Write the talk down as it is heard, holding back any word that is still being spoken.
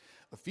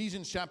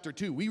Ephesians chapter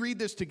 2. We read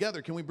this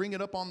together. Can we bring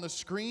it up on the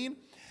screen?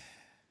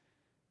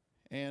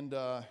 And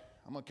I'm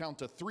going to count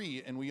to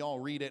 3, and we all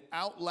read it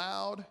out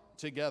loud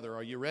together.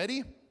 Are you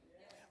ready?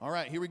 All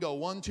right, here we go.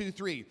 1, 2,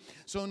 3.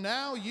 So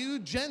now you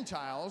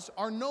Gentiles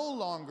are no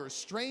longer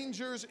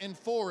strangers and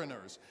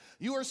foreigners.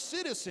 You are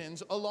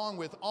citizens along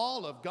with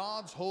all of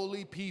God's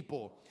holy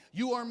people.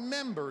 You are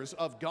members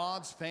of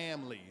God's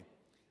family.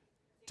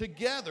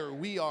 Together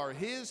we are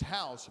his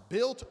house,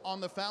 built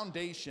on the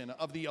foundation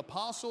of the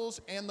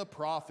apostles and the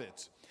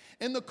prophets.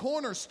 And the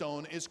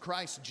cornerstone is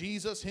Christ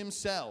Jesus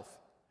himself.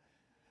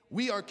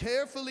 We are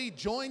carefully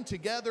joined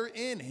together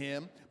in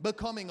him,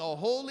 becoming a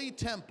holy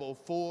temple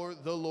for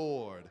the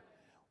Lord.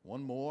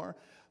 One more.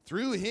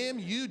 Through him,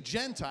 you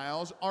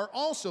Gentiles are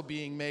also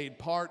being made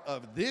part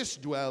of this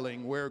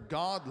dwelling where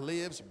God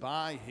lives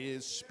by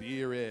his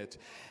Spirit.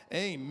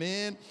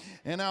 Amen.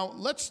 And now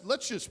let's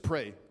just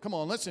pray. Come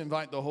on, let's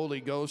invite the Holy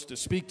Ghost to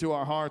speak to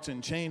our hearts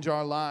and change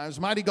our lives.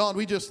 Mighty God,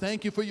 we just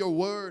thank you for your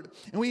word.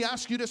 And we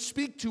ask you to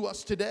speak to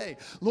us today.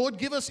 Lord,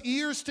 give us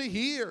ears to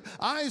hear,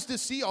 eyes to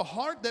see, a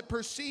heart that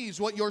perceives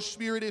what your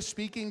Spirit is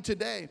speaking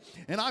today.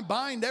 And I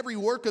bind every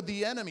work of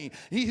the enemy,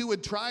 he who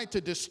would try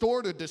to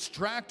distort or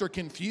distract or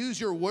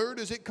confuse your word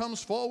as it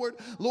comes forward.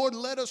 Lord,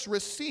 let us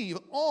receive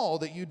all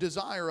that you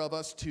desire of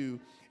us to.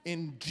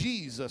 In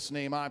Jesus'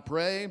 name I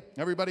pray.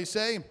 Everybody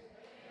say, Amen.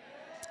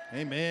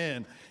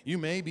 Amen. You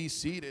may be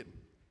seated.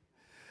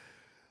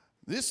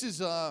 This is,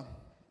 I've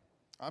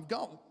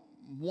got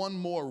one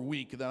more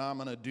week that I'm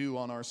going to do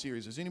on our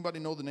series. Does anybody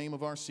know the name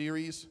of our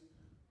series?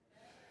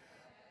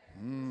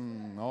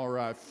 All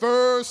right.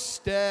 First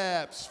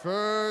steps.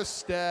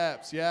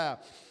 Yeah.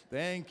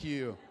 Thank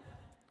you.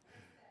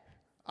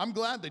 I'm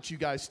glad that you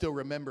guys still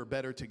remember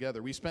Better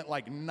Together. We spent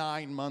like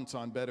 9 months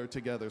on Better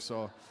Together,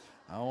 so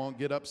I won't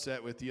get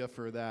upset with you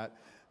for that.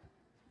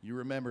 You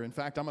remember. In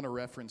fact, I'm going to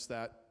reference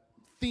that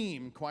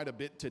theme quite a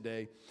bit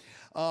today.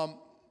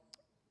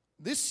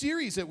 This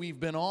series that we've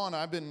been on,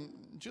 I've been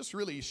just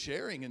really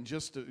sharing and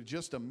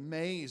just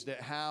amazed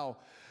at how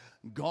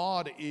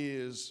God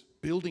is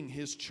building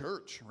his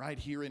church right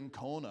here in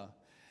Kona.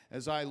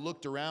 As I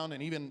looked around,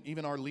 and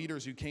even our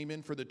leaders who came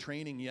in for the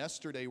training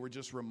yesterday were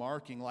just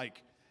remarking,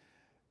 like,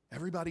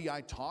 everybody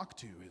I talked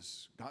to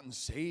has gotten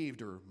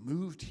saved or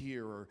moved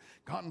here or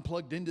gotten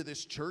plugged into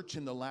this church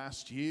in the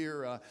last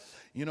year. I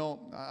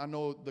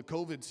know the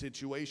COVID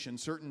situation,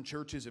 certain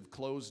churches have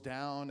closed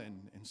down,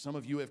 and some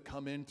of you have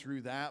come in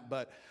through that.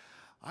 But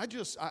I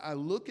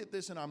look at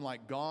this and I'm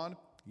like, God,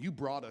 you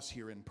brought us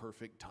here in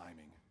perfect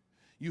timing.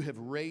 You have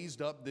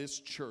raised up this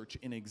church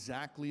in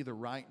exactly the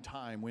right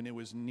time when it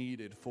was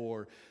needed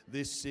for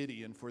this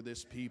city and for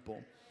this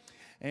people.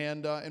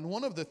 And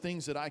one of the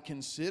things that I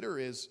consider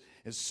is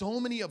so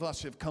many of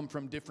us have come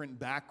from different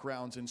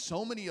backgrounds, and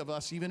so many of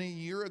us, even a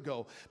year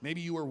ago,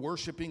 maybe you were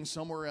worshiping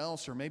somewhere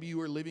else, or maybe you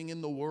were living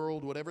in the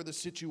world, whatever the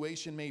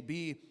situation may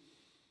be.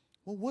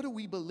 Well, what do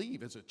we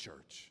believe as a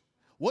church?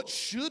 What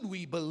should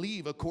we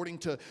believe according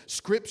to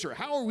Scripture?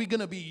 How are we going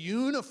to be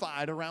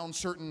unified around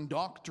certain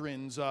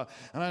doctrines? And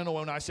I know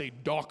when I say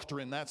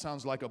doctrine, that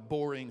sounds like a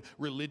boring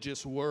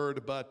religious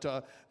word, but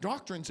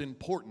doctrine's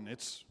important.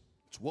 It's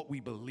what we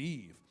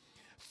believe.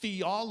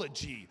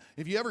 Theology.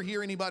 If you ever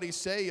hear anybody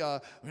say, I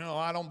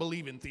don't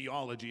believe in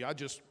theology, I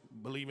just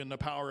believe in the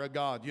power of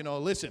God.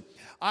 Listen,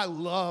 I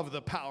love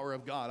the power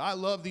of God. I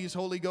love these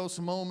Holy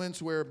Ghost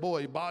moments where,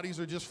 boy, bodies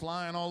are just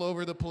flying all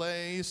over the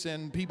place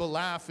and people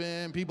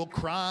laughing, people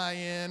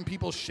crying,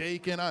 people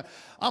shaking.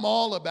 I'm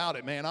all about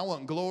it, man. I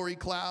want glory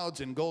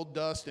clouds and gold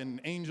dust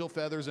and angel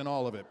feathers and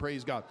all of it.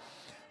 Praise God.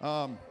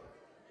 But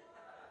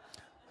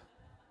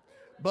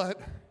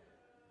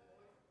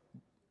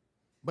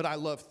I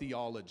love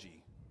theology.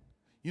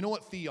 You know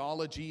what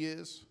theology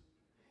is?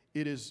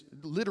 It is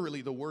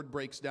literally, the word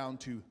breaks down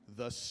to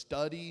the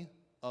study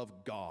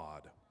of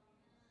God.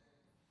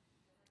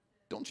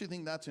 Don't you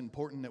think that's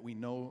important that we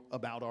know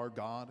about our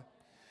God?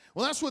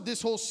 Well, that's what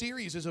this whole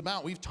series is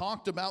about. We've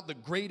talked about the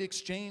great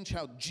exchange,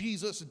 how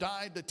Jesus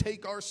died to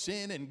take our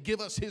sin and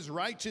give us his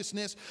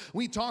righteousness.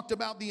 We talked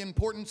about the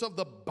importance of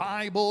the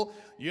Bible.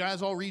 You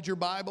guys all read your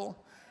Bible?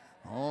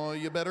 Oh,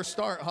 you better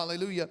start.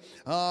 Hallelujah.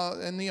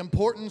 And the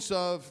importance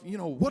of,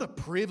 what a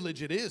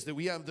privilege it is that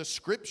we have the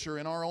Scripture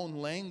in our own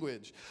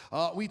language.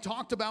 We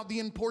talked about the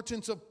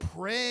importance of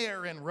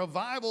prayer and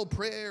revival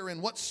prayer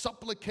and what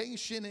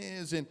supplication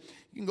is. And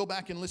you can go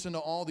back and listen to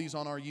all these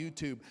on our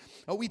YouTube.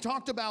 We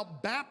talked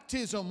about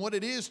baptism, what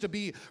it is to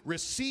be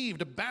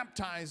received,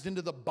 baptized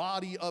into the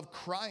body of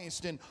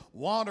Christ, and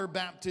water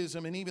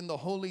baptism, and even the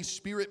Holy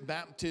Spirit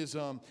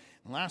baptism.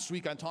 Last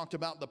week I talked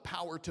about the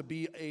power to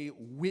be a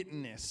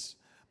witness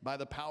by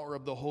the power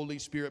of the Holy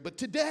Spirit. But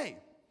today,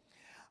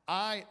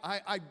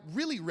 I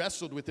really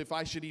wrestled with if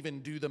I should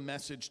even do the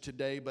message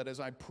today, but as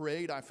I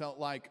prayed, I felt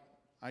like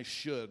I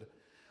should.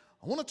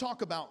 I want to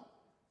talk about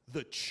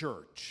the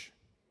church.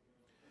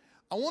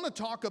 I want to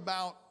talk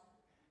about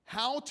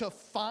how to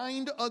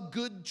find a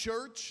good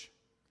church,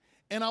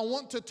 and I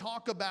want to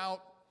talk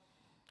about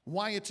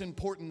why it's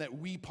important that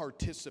we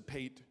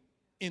participate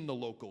in the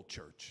local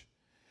church.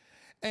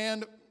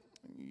 And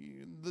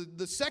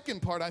the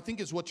second part, I think,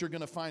 is what you're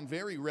going to find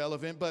very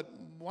relevant, but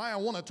why I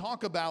want to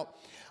talk about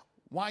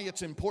why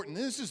it's important.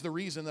 This is the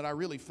reason that I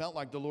really felt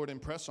like the Lord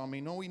impressed on me.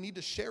 No, we need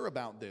to share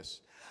about this.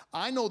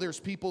 I know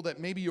there's people that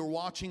maybe you're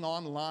watching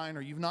online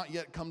or you've not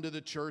yet come to the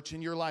church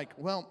and you're like,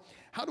 well,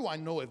 how do I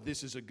know if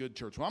this is a good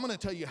church? Well, I'm going to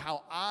tell you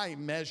how I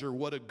measure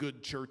what a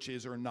good church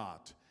is or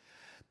not.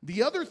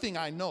 The other thing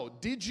I know,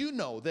 did you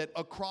know that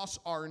across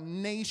our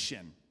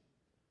nation,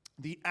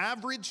 the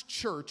average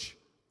church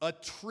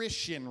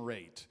attrition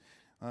rate,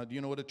 do you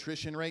know what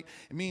attrition rate?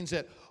 It means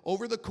that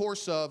over the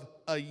course of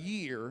a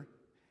year,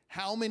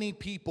 how many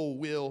people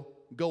will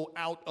go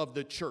out of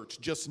the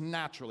church just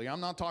naturally? I'm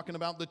not talking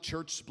about the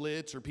church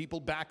splits or people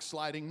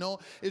backsliding. No,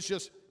 it's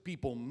just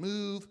people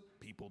move,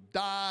 people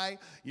die,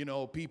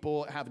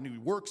 people have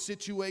new work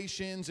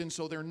situations, and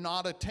so they're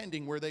not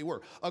attending where they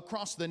were.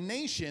 Across the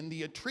nation,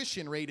 the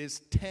attrition rate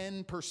is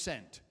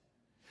 10%.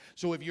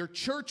 So if your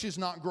church is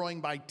not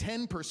growing by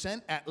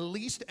 10% at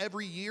least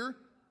every year,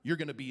 you're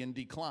going to be in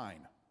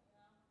decline.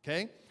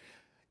 Okay?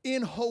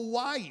 In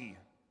Hawaii,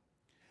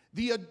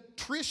 the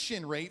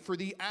attrition rate for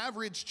the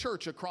average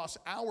church across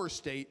our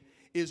state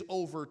is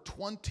over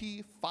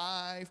 25%.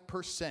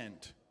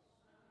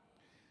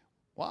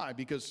 Why?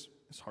 Because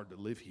it's hard to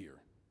live here.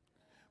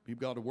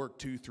 People got to work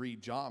 2-3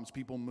 jobs.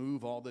 People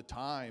move all the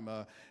time.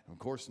 Of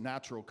course,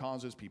 natural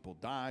causes. People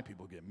die.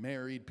 People get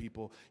married.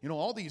 People,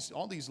 all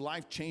these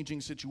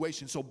life-changing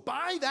situations. So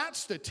by that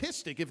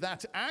statistic, if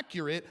that's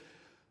accurate,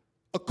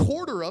 a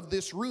quarter of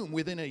this room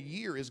within a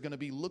year is going to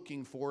be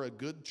looking for a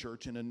good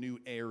church in a new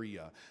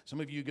area. Some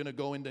of you are going to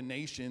go into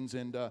nations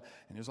and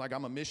it's like,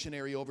 I'm a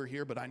missionary over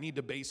here, but I need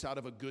to base out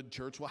of a good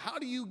church. Well, how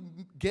do you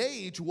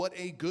gauge what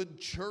a good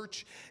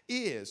church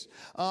is?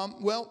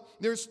 Well,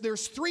 there's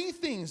 3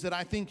 things that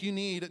I think you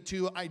need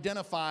to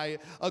identify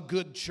a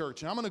good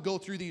church. And I'm going to go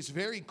through these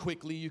very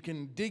quickly. You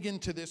can dig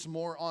into this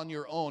more on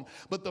your own.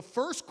 But the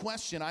first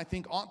question I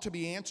think ought to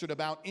be answered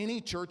about any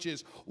church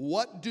is,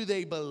 what do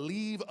they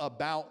believe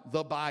about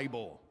the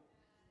Bible?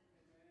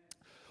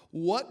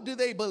 What do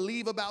they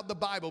believe about the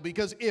Bible?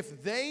 Because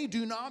if they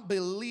do not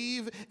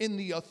believe in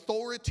the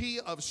authority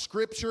of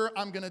Scripture,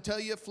 I'm going to tell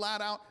you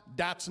flat out,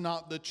 that's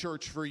not the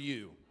church for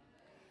you.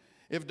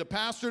 If the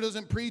pastor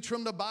doesn't preach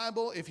from the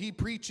Bible, if he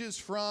preaches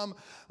from,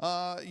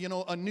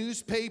 a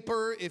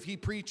newspaper, if he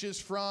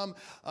preaches from,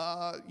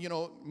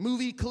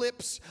 movie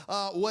clips,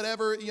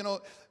 whatever,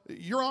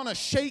 you're on a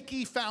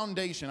shaky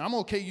foundation. I'm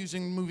okay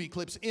using movie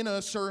clips in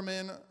a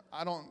sermon.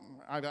 I don't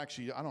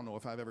know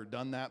if I've ever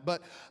done that,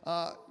 but,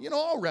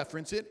 I'll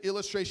reference it,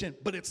 illustration,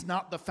 but it's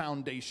not the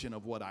foundation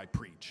of what I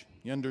preach.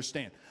 You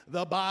understand?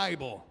 The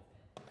Bible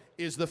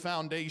is the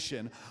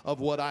foundation of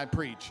what I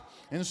preach.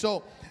 And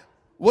so,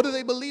 what do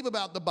they believe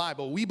about the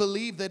Bible? We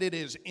believe that it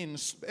is,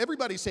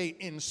 everybody say,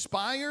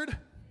 inspired,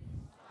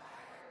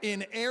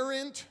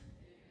 inerrant,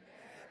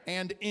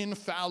 and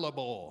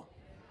infallible.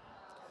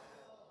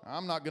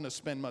 I'm not going to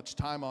spend much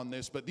time on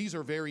this, but these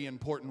are very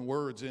important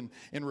words in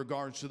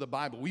regards to the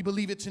Bible. We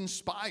believe it's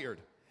inspired.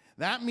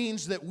 That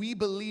means that we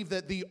believe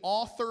that the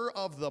author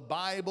of the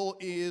Bible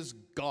is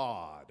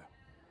God.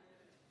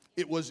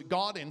 It was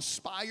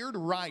God-inspired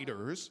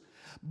writers,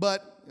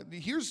 but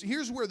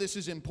here's where this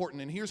is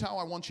important, and here's how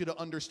I want you to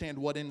understand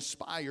what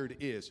inspired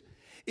is.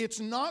 It's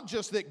not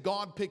just that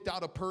God picked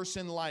out a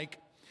person like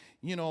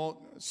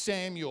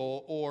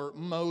Samuel or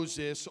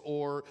Moses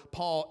or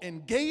Paul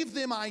and gave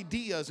them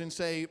ideas and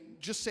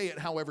just say it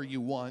however you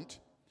want.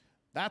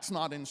 That's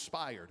not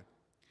inspired.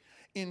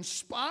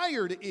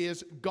 Inspired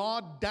is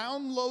God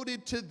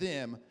downloaded to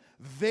them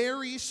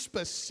very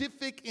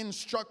specific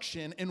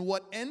instruction, and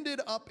what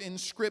ended up in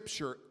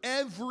Scripture,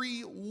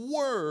 every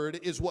word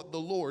is what the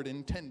Lord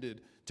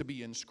intended to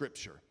be in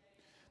Scripture.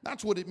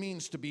 That's what it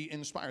means to be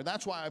inspired.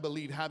 That's why I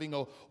believe having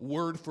a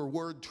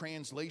word-for-word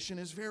translation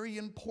is very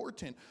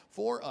important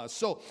for us.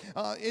 So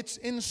it's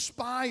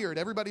inspired.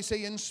 Everybody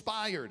say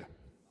inspired.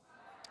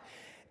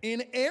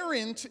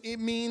 Inerrant, it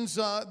means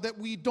that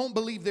we don't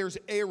believe there's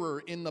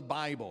error in the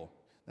Bible.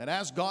 That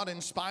as God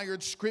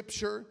inspired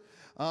Scripture,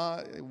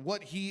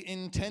 what He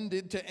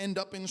intended to end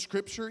up in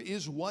Scripture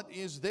is what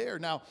is there.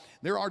 Now,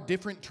 there are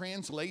different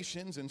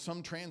translations, and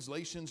some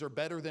translations are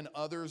better than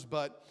others,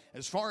 but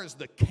as far as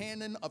the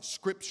canon of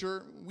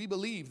Scripture, we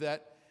believe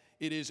that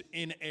it is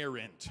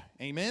inerrant.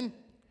 Amen?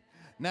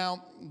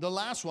 Now, the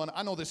last one,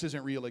 I know this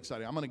isn't real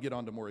exciting. I'm going to get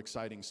on to more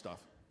exciting stuff,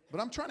 but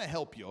I'm trying to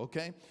help you,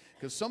 okay?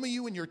 Because some of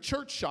you in your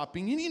church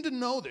shopping, you need to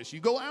know this. You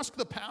go ask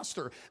the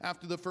pastor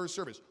after the first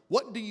service,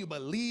 what do you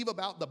believe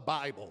about the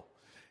Bible?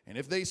 And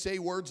if they say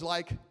words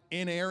like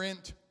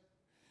inerrant,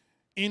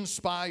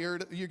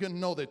 inspired, you're going to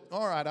know that,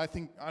 all right, I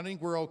think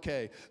we're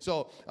okay.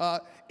 So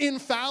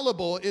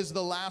infallible is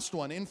the last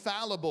one.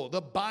 Infallible.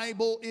 The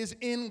Bible is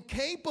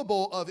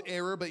incapable of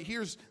error, but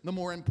here's the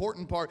more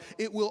important part.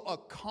 It will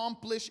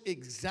accomplish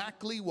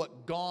exactly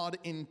what God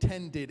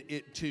intended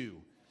it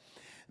to.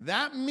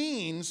 That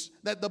means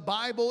that the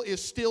Bible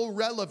is still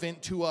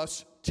relevant to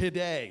us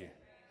today.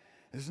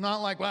 It's not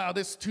like, wow,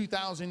 this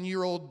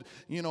 2,000-year-old,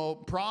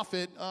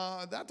 prophet,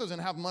 that doesn't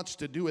have much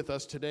to do with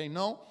us today.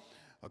 No.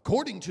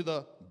 According to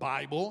the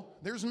Bible,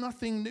 there's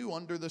nothing new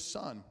under the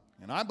sun.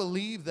 And I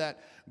believe that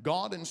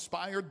God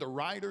inspired the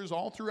writers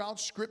all throughout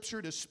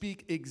Scripture to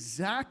speak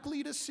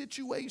exactly to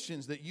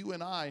situations that you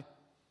and I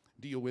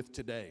deal with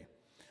today.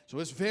 So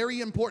it's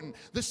very important.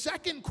 The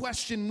second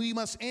question we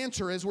must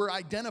answer as we're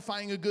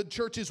identifying a good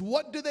church is,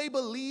 what do they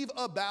believe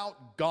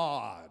about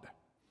God?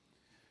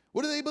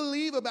 What do they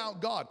believe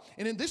about God?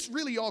 And this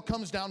really all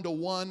comes down to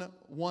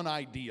one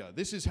idea.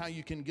 This is how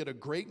you can get a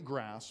great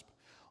grasp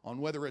on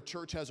whether a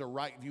church has a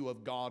right view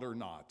of God or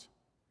not.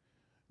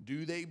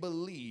 Do they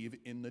believe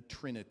in the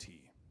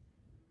Trinity?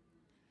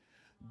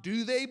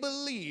 Do they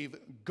believe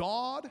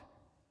God,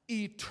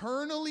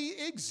 eternally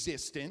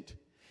existent,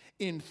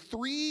 in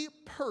three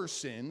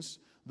persons,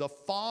 the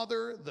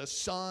Father, the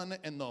Son,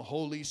 and the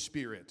Holy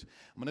Spirit?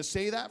 I'm going to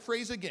say that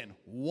phrase again.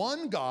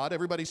 One God,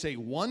 everybody say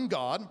one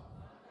God,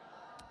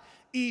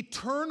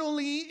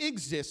 eternally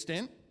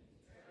existent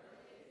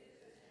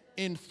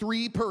in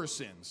three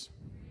persons,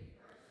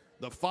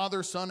 the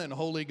Father, Son, and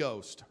Holy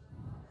Ghost.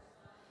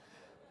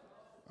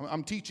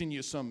 I'm teaching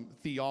you some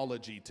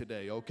theology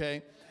today,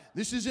 okay?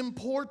 This is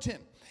important.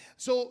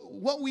 So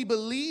what we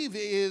believe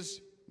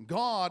is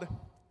God,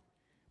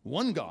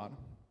 one God,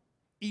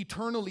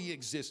 eternally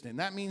existent.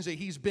 That means that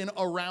he's been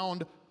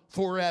around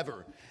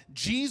forever.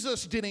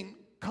 Jesus didn't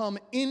come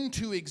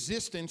into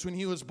existence when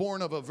he was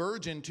born of a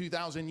virgin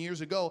 2,000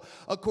 years ago.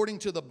 According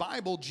to the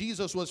Bible,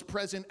 Jesus was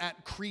present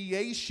at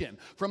creation.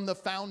 From the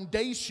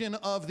foundation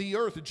of the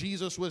earth,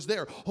 Jesus was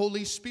there.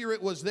 Holy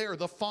Spirit was there.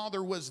 The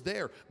Father was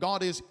there.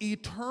 God is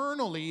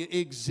eternally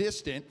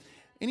existent,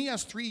 and he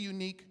has three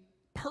unique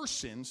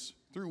persons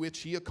through which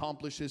he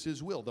accomplishes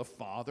his will. The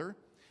Father.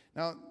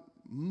 Now,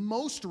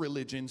 most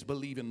religions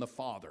believe in the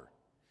Father.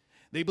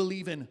 They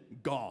believe in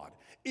God.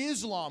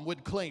 Islam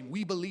would claim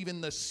we believe in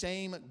the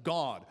same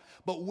God.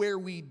 But where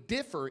we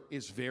differ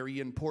is very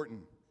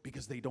important,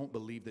 because they don't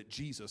believe that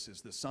Jesus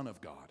is the Son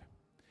of God.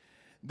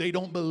 They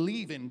don't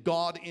believe in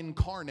God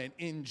incarnate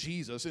in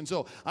Jesus. And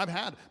so I've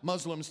had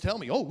Muslims tell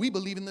me, oh, we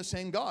believe in the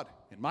same God.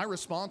 And my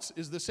response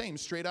is the same,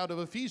 straight out of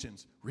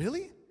Ephesians.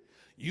 Really?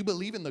 You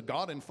believe in the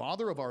God and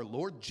Father of our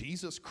Lord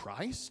Jesus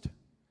Christ?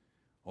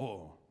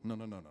 Oh, no.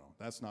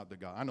 That's not the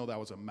God. I know that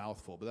was a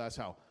mouthful, but that's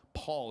how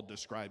Paul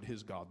described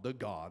his God, the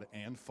God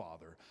and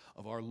Father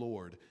of our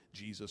Lord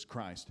Jesus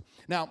Christ.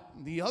 Now,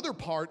 the other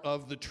part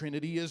of the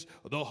Trinity is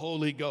the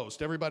Holy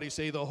Ghost. Everybody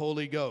say the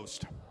Holy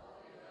Ghost.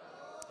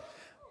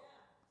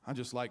 I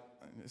just like,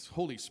 it's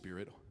Holy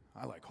Spirit.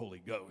 I like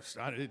Holy Ghost.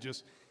 It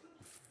just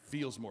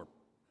feels more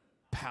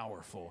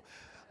powerful.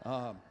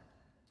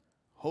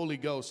 Holy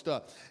Ghost.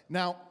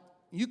 Now,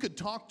 you could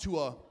talk to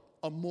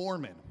a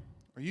Mormon,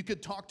 or you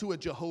could talk to a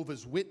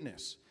Jehovah's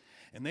Witness.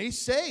 And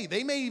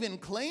they may even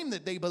claim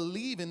that they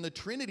believe in the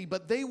Trinity,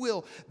 but they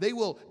will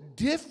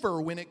differ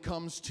when it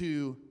comes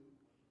to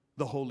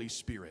the Holy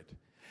Spirit.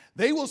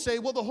 They will say,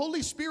 well, the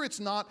Holy Spirit's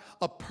not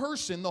a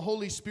person, the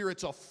Holy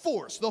Spirit's a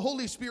force. The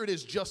Holy Spirit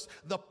is just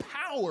the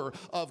power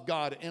of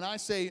God. And I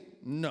say,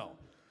 no.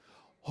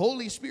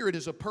 Holy Spirit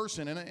is a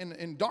person,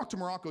 and Dr.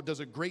 Morocco does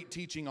a great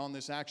teaching on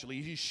this,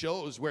 actually. He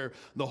shows where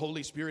the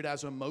Holy Spirit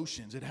has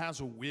emotions, it has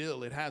a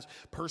will, it has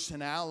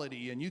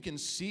personality, and you can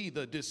see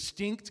the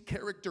distinct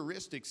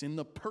characteristics in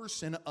the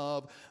person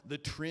of the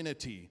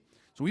Trinity.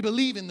 So we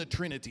believe in the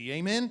Trinity,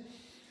 amen?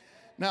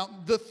 Now,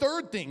 the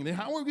third thing,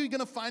 how are we going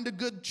to find a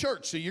good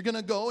church? So you're going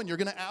to go and you're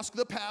going to ask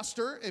the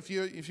pastor if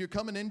you're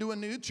coming into a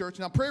new church.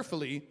 Now,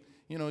 prayerfully,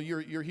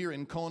 you're here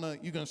in Kona,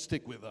 you're going to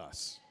stick with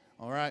us.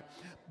 All right?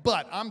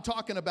 But I'm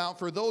talking about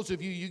for those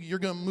of you're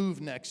going to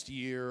move next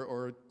year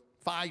or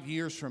 5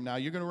 years from now.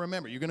 You're going to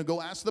remember. You're going to go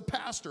ask the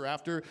pastor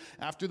after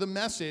the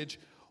message,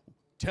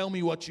 tell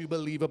me what you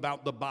believe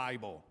about the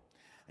Bible.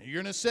 And you're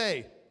going to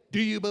say,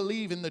 do you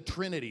believe in the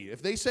Trinity?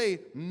 If they say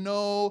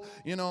no,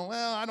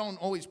 well, I don't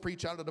always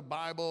preach out of the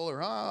Bible,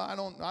 or I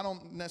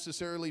don't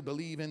necessarily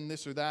believe in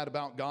this or that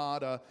about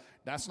God,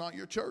 that's not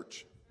your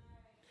church.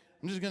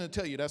 I'm just going to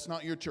tell you, that's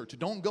not your church.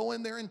 Don't go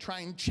in there and try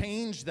and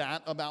change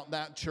that about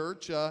that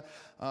church.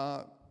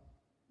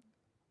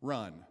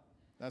 Run.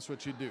 That's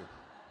what you do.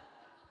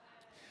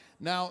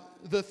 Now,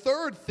 the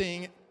third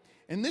thing,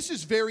 and this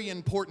is very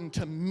important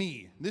to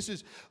me. This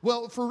is,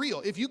 well, for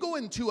real. If you go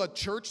into a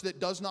church that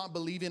does not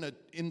believe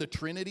in the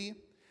Trinity,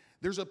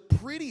 there's a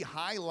pretty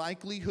high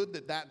likelihood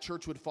that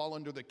church would fall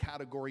under the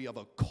category of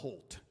a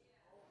cult.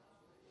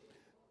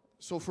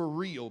 So for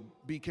real,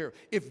 be careful.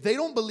 If they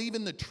don't believe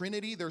in the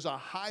Trinity, there's a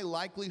high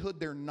likelihood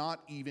they're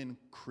not even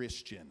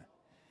Christian,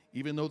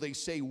 even though they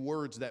say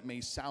words that may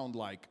sound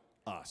like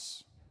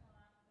us.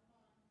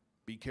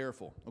 Be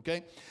careful,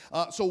 okay?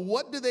 So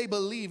what do they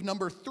believe,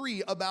 number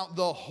 3, about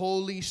the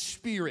Holy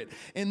Spirit?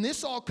 And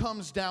this all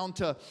comes down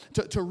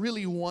to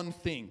really one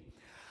thing.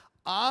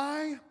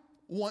 I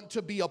want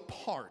to be a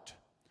part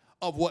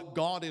of what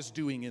God is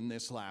doing in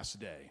this last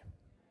day.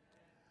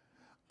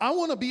 I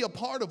want to be a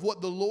part of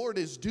what the Lord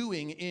is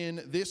doing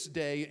in this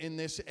day, in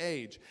this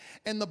age.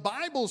 And the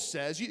Bible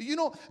says, do you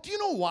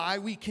know why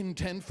we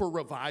contend for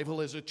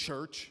revival as a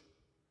church?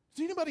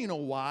 Does anybody know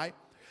why?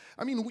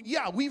 I mean,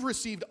 yeah, we've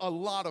received a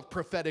lot of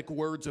prophetic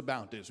words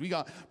about this. We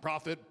got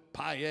Prophet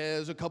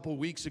Paez a couple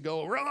weeks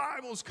ago,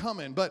 revival's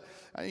coming. But,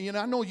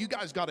 I know you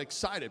guys got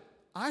excited.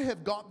 I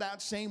have got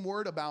that same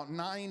word about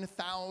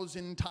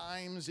 9,000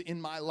 times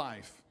in my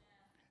life.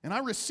 And I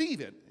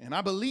receive it, and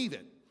I believe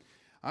it.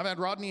 I've had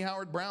Rodney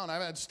Howard-Brown,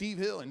 I've had Steve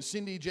Hill and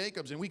Cindy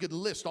Jacobs, and we could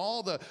list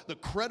all the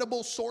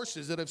credible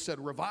sources that have said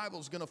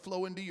revival's going to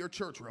flow into your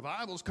church.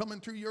 Revival's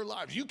coming through your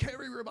lives. You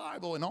carry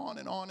revival, and on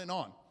and on and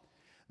on.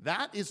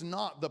 That is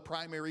not the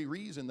primary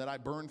reason that I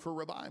burn for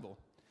revival.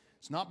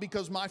 It's not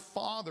because my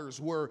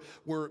fathers were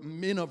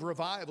men of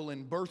revival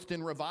and birthed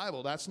in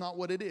revival. That's not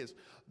what it is.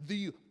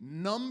 The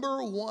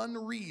number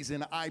one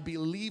reason I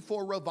believe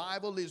for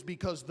revival is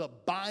because the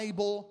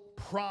Bible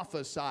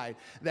prophesied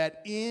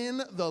that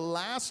in the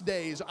last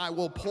days I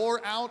will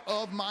pour out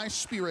of my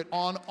Spirit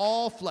on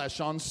all flesh,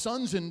 on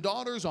sons and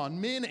daughters, on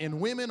men and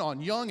women,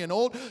 on young and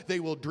old. They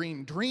will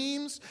dream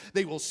dreams.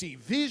 They will see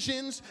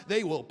visions.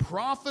 They will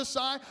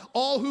prophesy.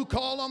 All who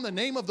call on the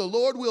name of the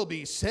Lord will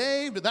be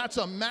saved. That's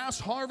a mass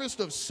harvest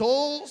of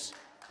souls.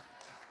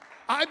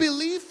 I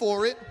believe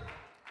for it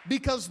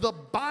because the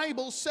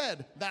Bible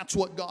said that's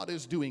what God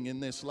is doing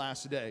in this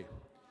last day.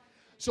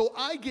 So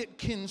I get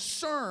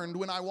concerned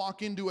when I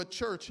walk into a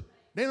church.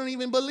 They don't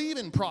even believe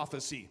in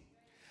prophecy.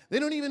 They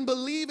don't even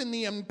believe in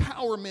the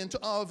empowerment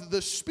of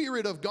the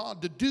Spirit of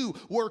God to do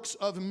works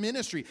of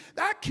ministry.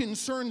 That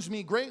concerns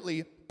me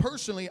greatly.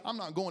 Personally, I'm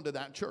not going to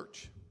that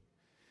church.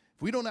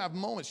 If we don't have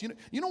moments,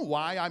 you know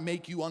why I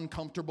make you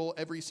uncomfortable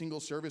every single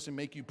service and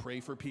make you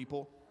pray for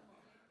people?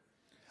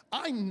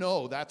 I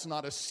know that's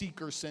not a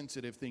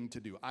seeker-sensitive thing to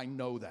do. I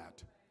know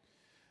that.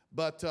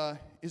 But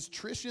is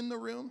Trish in the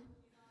room?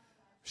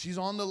 She's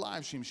on the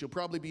live stream. She'll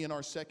probably be in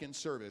our second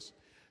service.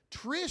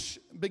 Trish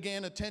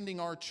began attending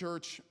our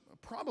church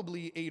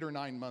probably 8 or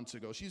 9 months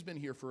ago. She's been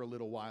here for a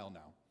little while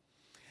now.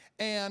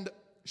 And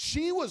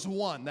she was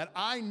one that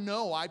I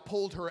know I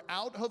pulled her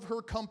out of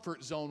her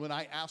comfort zone when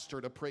I asked her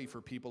to pray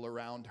for people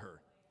around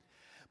her.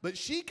 But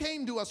she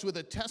came to us with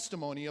a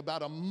testimony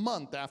about a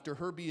month after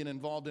her being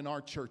involved in our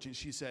church. And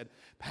she said,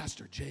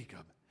 Pastor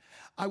Jacob,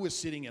 I was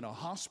sitting in a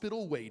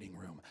hospital waiting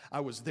room. I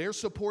was there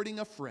supporting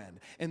a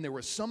friend, and there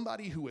was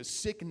somebody who was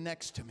sick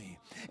next to me.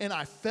 And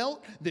I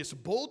felt this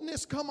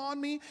boldness come on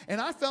me, and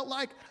I felt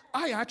like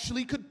I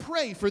actually could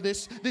pray for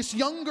this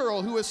young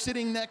girl who was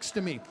sitting next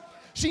to me.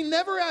 She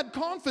never had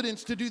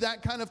confidence to do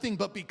that kind of thing,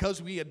 but because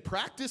we had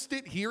practiced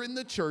it here in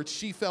the church,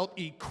 she felt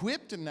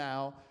equipped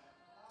now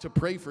to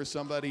pray for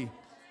somebody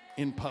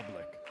in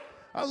public.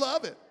 I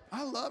love it.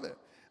 I love it.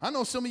 I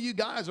know some of you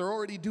guys are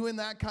already doing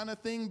that kind of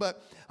thing,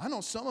 but I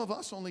know some of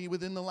us only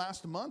within the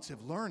last months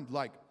have learned,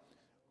 like,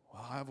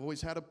 well, I've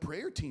always had a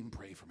prayer team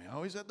pray for me. I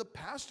always had the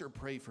pastor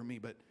pray for me,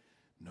 but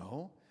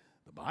no,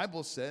 the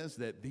Bible says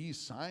that these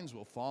signs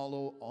will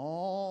follow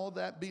all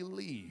that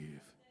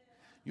believe.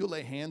 You'll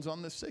lay hands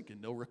on the sick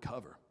and they'll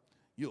recover.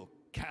 You'll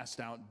cast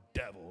out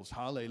devils.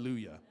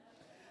 Hallelujah.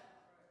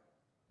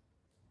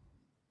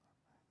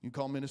 You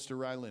call Minister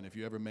Ryland if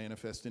you ever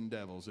manifest in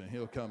devils, and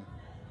he'll come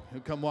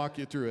walk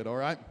you through it, all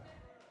right?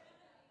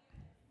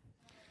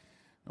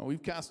 No,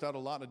 we've cast out a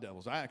lot of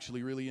devils. I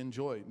actually really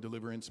enjoy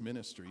deliverance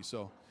ministry.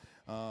 So,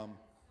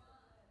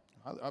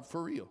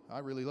 for real, I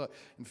really love it.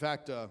 In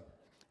fact,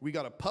 we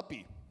got a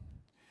puppy.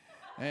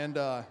 And,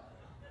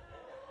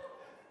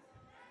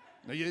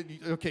 you're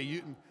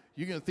going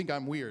to think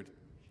I'm weird.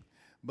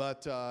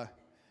 But,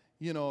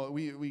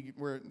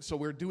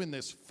 we're doing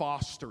this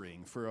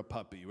fostering for a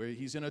puppy.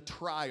 He's in a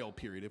trial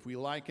period. If we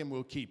like him,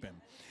 we'll keep him.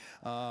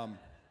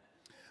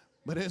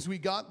 But as we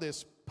got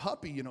this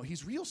puppy,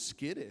 he's real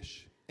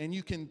skittish. And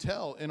you can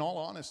tell, in all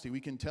honesty, we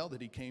can tell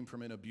that he came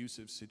from an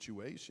abusive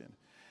situation.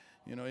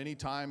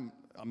 Anytime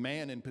a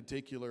man in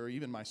particular,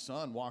 even my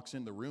son, walks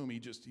in the room,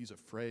 he's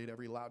afraid.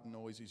 Every loud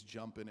noise, he's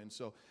jumping. And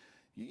so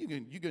you're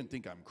going to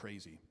think I'm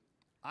crazy.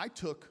 I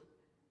took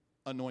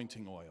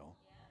anointing oil,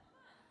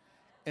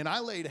 and I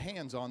laid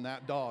hands on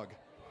that dog.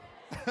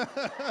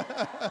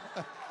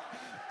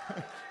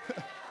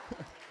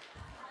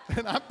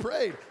 And I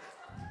prayed.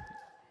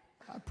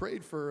 I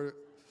prayed for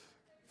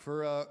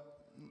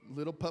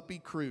little puppy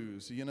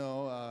Cruz, we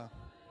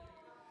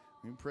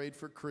prayed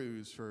for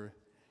Cruz for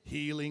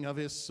healing of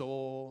his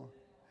soul,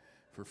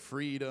 for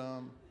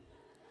freedom.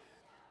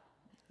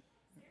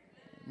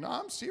 No,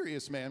 I'm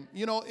serious, man.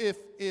 If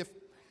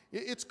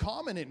it's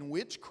common in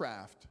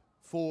witchcraft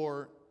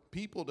for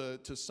people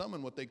to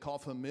summon what they call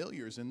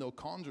familiars, and they'll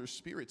conjure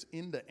spirits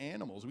into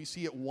animals. We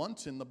see it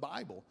once in the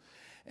Bible.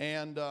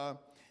 And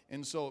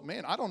so,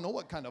 man, I don't know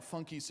what kind of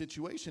funky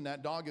situation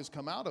that dog has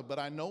come out of, but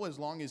I know as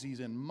long as he's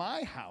in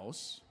my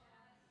house,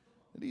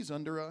 that he's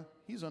under a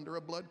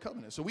blood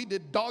covenant. So we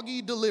did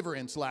doggy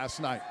deliverance last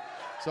night.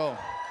 So it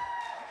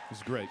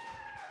was great.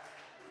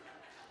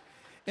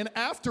 And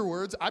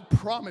afterwards, I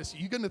promise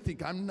you, you're going to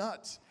think I'm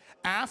nuts.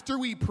 After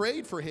we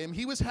prayed for him,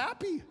 he was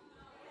happy.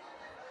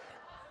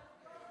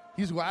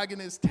 He's wagging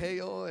his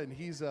tail, and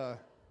he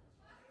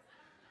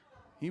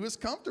was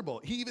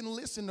comfortable. He even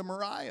listened to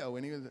Mariah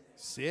when he was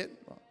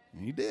sit.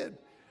 And he did.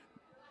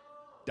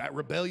 That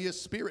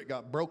rebellious spirit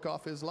broke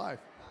off his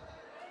life.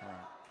 All right.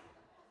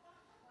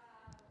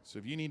 So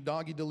if you need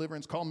doggy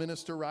deliverance, call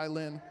Minister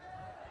Rylan.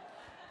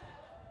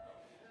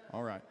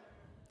 All right.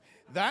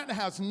 That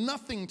has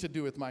nothing to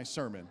do with my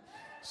sermon.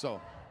 So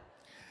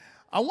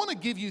I want to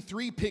give you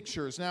 3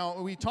 pictures.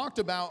 Now, we talked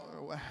about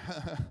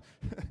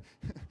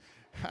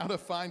how to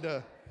find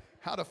a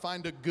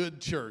good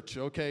church,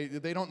 okay?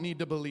 They don't need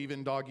to believe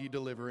in doggy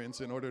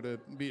deliverance in order to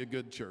be a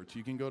good church.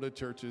 You can go to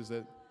churches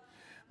that,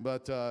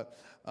 but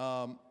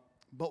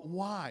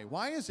why?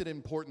 Why is it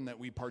important that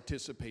we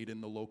participate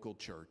in the local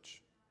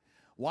church?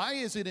 Why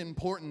is it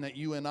important that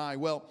you and I,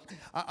 well,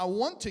 I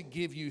want to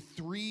give you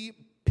 3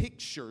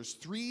 pictures,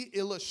 3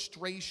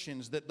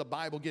 illustrations that the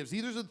Bible gives.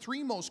 These are the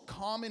 3 most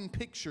common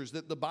pictures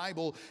that the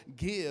Bible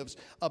gives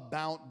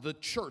about the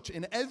church.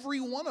 And every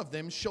one of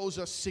them shows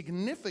us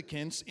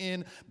significance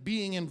in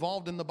being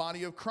involved in the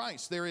body of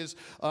Christ. There is,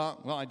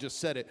 I just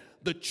said it.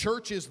 The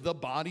church is the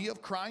body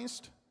of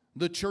Christ.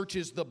 The church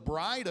is the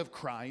bride of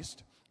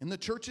Christ. And the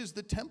church is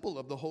the temple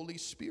of the Holy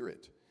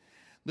Spirit.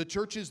 The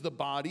church is the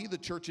body. The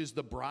church is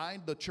the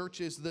bride. The church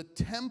is the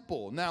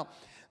temple. Now,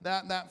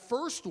 that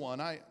first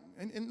one,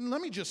 And let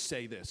me just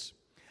say this.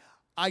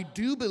 I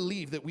do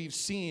believe that we've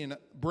seen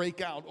break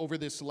out over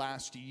this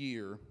last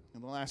year, in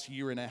the last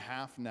year and a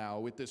half now,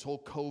 with this whole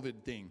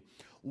COVID thing.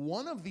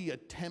 One of the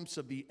attempts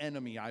of the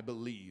enemy, I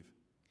believe,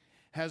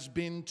 has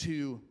been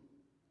to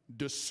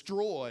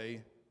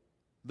destroy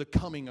the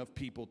coming of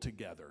people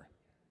together.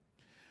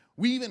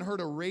 We even heard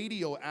a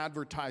radio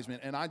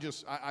advertisement, and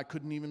I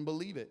couldn't even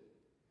believe it.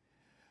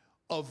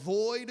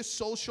 Avoid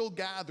social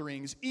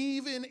gatherings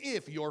even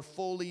if you're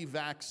fully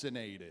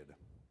vaccinated.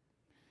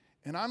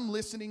 And I'm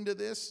listening to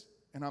this,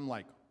 and I'm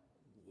like,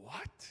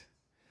 what?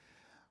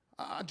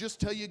 I just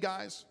tell you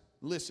guys,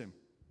 listen,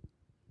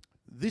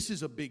 this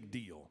is a big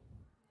deal.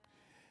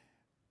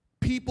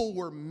 People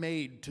were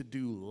made to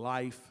do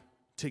life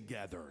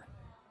together.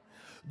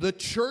 The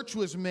church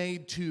was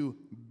made to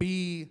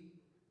be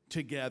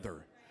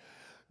together.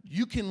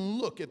 You can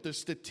look at the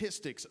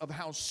statistics of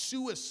how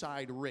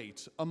suicide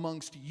rates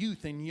amongst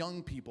youth and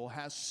young people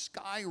has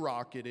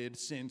skyrocketed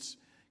since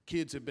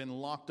kids have been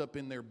locked up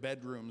in their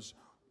bedrooms,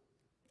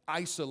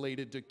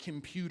 isolated to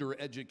computer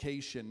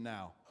education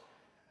now.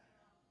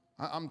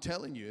 I'm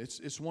telling you,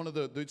 it's one of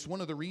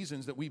the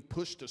reasons that we've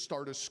pushed to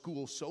start a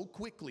school so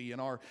quickly in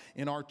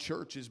our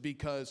church is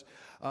because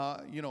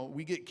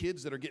we get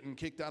kids that are getting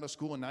kicked out of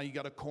school, and now you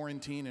got to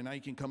quarantine, and now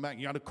you can come back.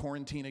 You got to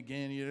quarantine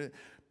again.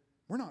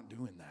 We're not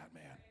doing that,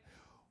 man.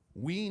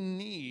 We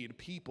need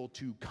people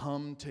to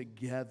come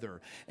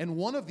together. And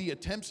one of the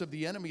attempts of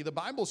the enemy, the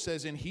Bible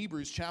says in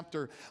Hebrews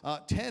chapter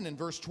 10 and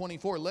verse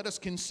 24, let us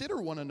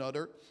consider one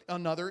another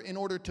in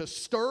order to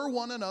stir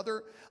one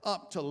another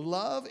up to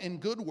love and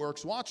good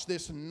works. Watch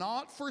this,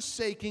 not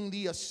forsaking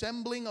the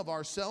assembling of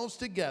ourselves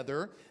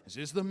together, as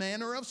is the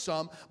manner of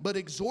some, but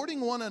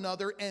exhorting one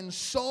another, and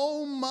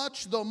so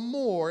much the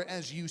more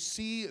as you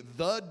see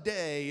the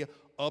day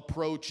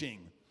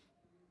approaching.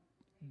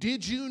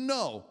 Did you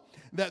know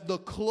that the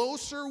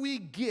closer we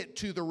get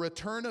to the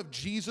return of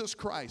Jesus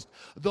Christ,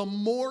 the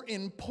more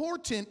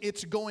important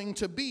it's going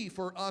to be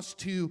for us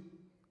to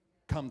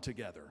come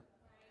together?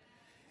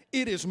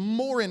 It is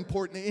more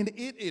important, and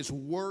it is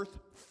worth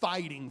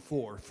fighting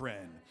for,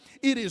 friend.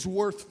 It is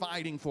worth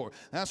fighting for.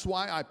 That's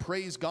why I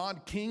praise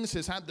God. Kings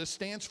has had the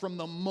stance from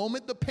the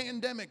moment the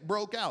pandemic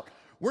broke out.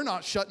 We're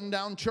not shutting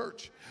down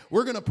church.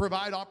 We're going to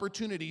provide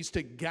opportunities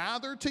to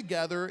gather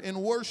together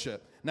and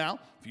worship. Now,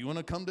 if you want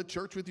to come to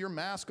church with your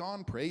mask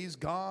on, praise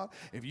God.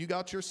 If you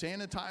got your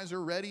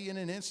sanitizer ready in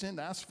an instant,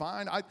 that's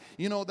fine.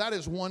 That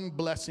is one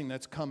blessing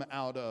that's come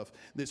out of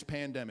this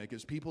pandemic,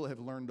 is people have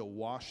learned to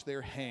wash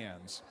their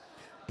hands.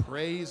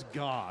 Praise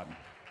God.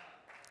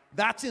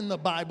 That's in the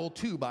Bible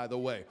too, by the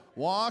way.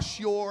 Wash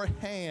your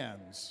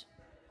hands.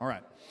 All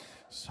right.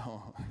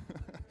 So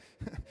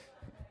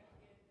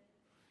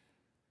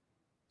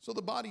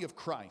the body of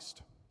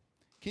Christ.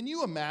 Can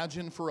you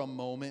imagine for a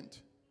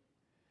moment?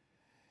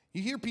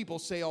 You hear people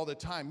say all the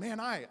time, man,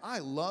 I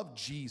love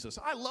Jesus.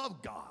 I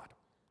love God.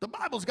 The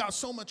Bible's got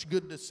so much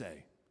good to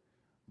say,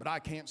 but I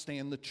can't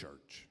stand the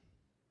church.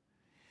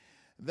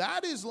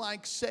 That is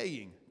like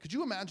saying, could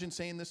you imagine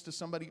saying this to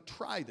somebody?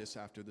 Try this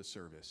after the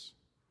service.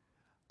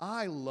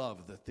 I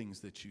love the things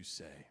that you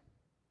say.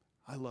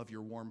 I love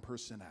your warm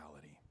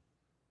personality.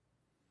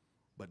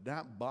 But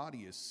that body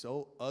is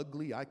so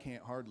ugly, I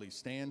can't hardly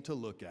stand to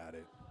look at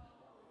it.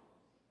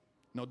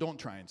 No, don't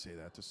try and say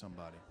that to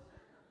somebody.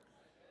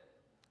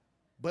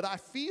 But I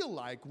feel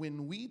like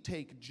when we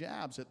take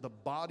jabs at the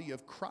body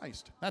of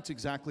Christ, that's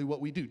exactly what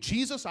we do.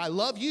 Jesus, I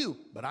love you,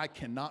 but I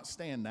cannot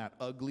stand that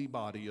ugly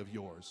body of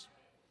yours.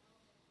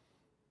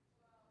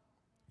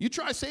 You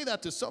try to say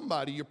that to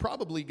somebody, you're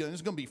probably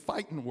there's going to be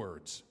fighting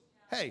words.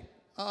 Hey,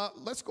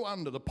 let's go out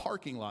into the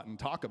parking lot and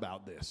talk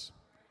about this.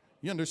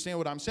 You understand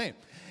what I'm saying?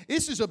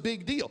 This is a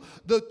big deal.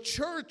 The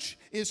church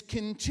is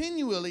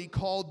continually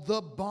called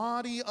the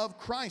body of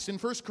Christ. In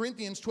 1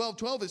 Corinthians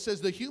 12:12, it says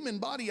the human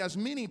body has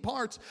many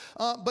parts,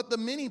 but the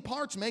many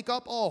parts make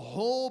up a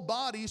whole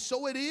body.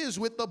 So it is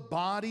with the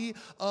body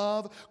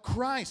of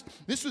Christ.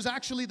 This was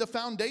actually the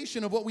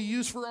foundation of what we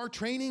used for our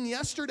training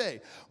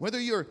yesterday. Whether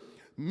you're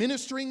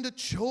ministering to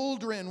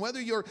children, whether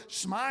you're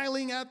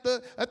smiling at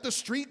the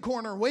street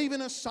corner,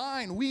 waving a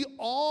sign, we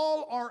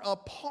all are a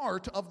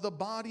part of the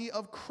body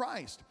of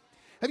Christ.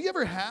 Have you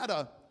ever had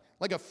a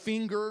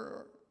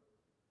finger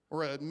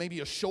or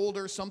maybe a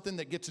shoulder, something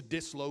that gets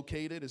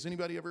dislocated? Has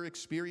anybody ever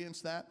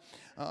experienced that?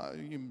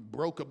 You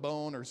broke a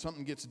bone or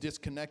something gets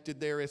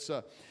disconnected there. It's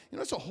a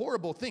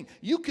horrible thing.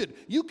 You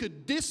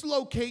could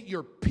dislocate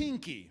your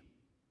pinky,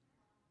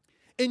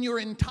 and your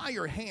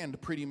entire hand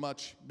pretty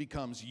much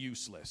becomes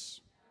useless.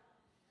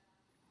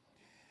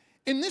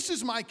 And this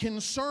is my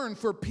concern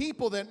for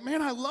people that,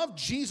 man, I love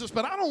Jesus,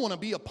 but I don't want to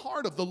be a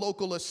part of the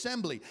local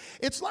assembly.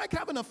 It's like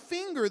having a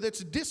finger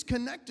that's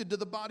disconnected to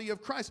the body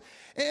of Christ.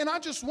 And I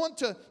just want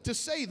to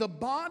say the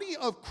body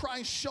of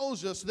Christ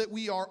shows us that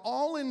we are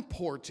all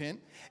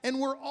important and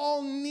we're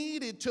all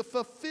needed to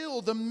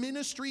fulfill the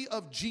ministry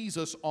of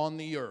Jesus on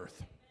the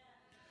earth.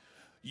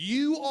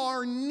 You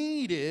are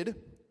needed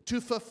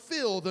to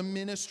fulfill the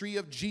ministry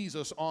of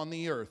Jesus on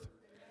the earth.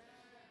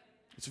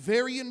 It's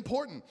very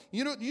important.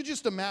 You know, you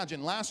just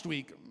imagine last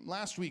week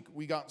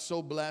we got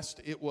so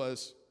blessed. It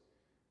was,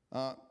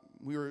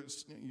 we were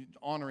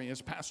honoring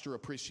as Pastor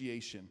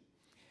Appreciation.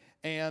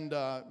 And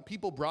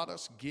people brought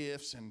us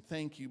gifts, and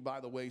thank you, by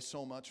the way,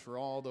 so much for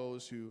all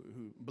those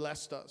who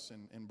blessed us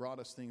and brought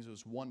us things. It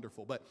was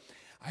wonderful. But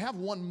I have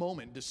one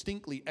moment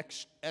distinctly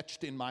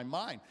etched in my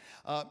mind.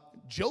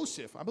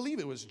 Joseph, I believe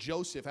it was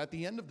Joseph, at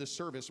the end of the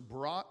service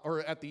brought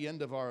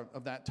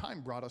that time,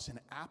 brought us an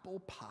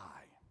apple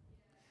pie.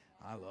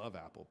 I love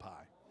apple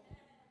pie.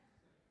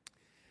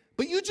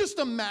 But you just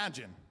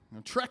imagine,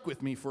 trek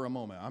with me for a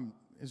moment.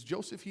 Is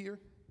Joseph here?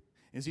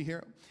 Is he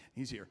here?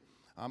 He's here.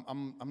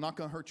 I'm not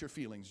going to hurt your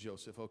feelings,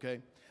 Joseph,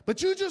 okay?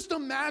 But you just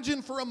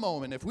imagine for a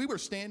moment if we were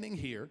standing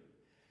here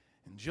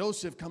and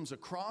Joseph comes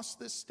across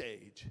the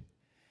stage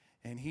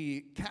and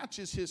he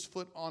catches his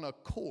foot on a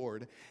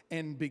cord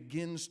and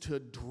begins to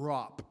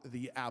drop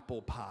the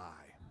apple pie.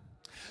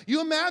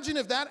 You imagine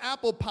if that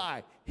apple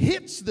pie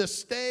hits the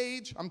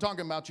stage. I'm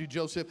talking about you,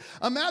 Joseph.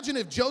 Imagine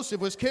if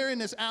Joseph was carrying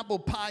this apple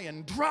pie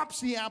and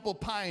drops the apple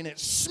pie and it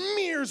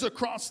smears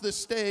across the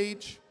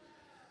stage.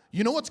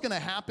 You know what's going to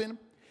happen?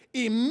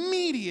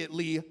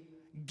 Immediately,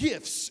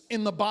 gifts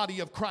in the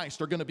body of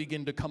Christ are going to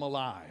begin to come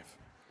alive.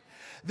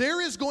 There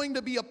is going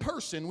to be a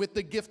person with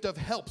the gift of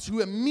helps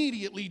who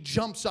immediately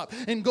jumps up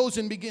and goes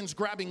and begins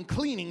grabbing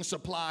cleaning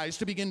supplies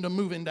to begin to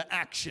move into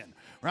action,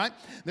 right?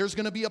 There's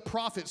going to be a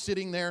prophet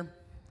sitting there.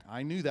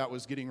 I knew that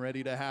was getting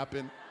ready to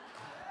happen.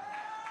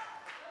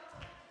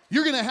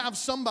 You're going to have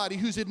somebody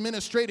who's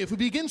administrative who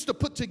begins to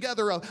put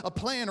together a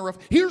plan or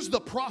here's the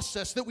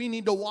process that we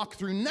need to walk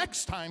through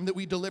next time that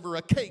we deliver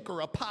a cake or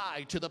a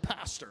pie to the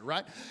pastor,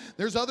 right?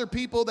 There's other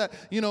people that,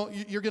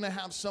 you're going to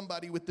have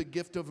somebody with the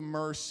gift of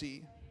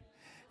mercy.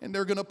 And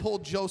they're going to pull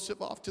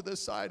Joseph off to the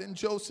side. And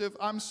Joseph,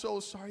 I'm so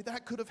sorry.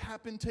 That could have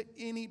happened to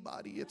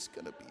anybody. It's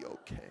going to be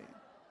okay.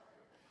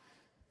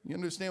 You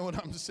understand what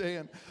I'm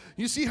saying?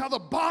 You see how the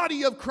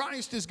body of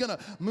Christ is going to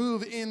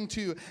move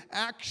into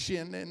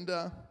action. And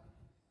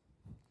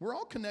we're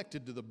all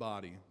connected to the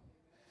body.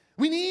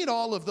 We need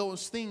all of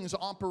those things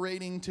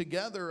operating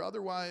together.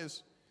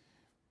 Otherwise,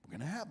 we're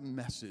going to have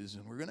messes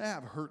and we're going to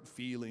have hurt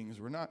feelings.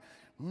 We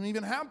don't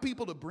even have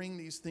people to bring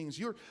these things.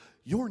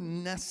 You're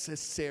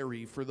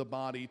necessary for the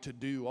body to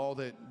do all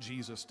that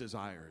Jesus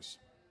desires.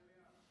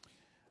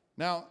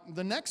 Now,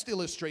 the next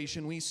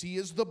illustration we see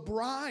is the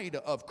bride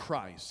of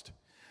Christ.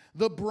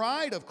 The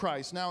bride of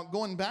Christ. Now,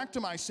 going back to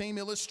my same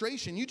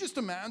illustration, you just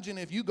imagine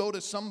if you go to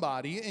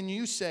somebody and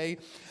you say,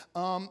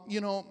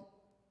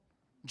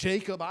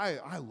 Jacob,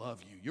 I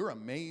love you. You're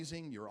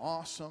amazing. You're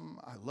awesome.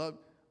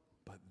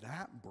 But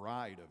that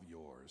bride of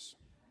yours,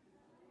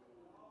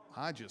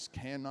 I just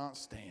cannot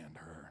stand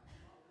her.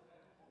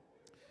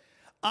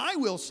 I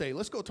will say,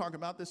 let's go talk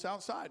about this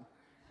outside.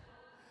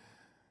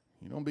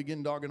 You don't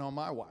begin dogging on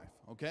my wife,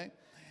 okay?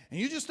 And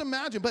you just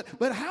imagine,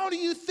 but how do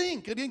you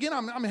think, and again,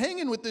 I'm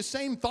hanging with this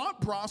same thought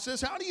process,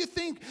 how do you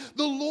think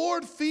the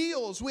Lord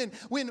feels when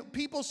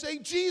people say,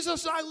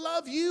 Jesus, I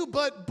love you,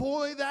 but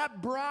boy,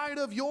 that bride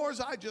of yours,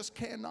 I just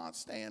cannot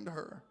stand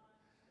her.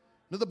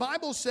 Now, the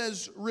Bible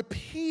says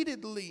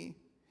repeatedly,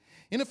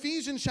 in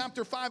Ephesians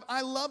chapter 5,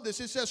 I love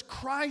this. It says,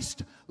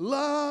 Christ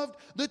loved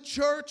the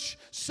church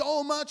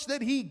so much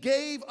that he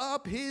gave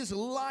up his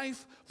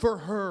life for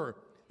her.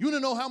 You want to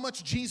know how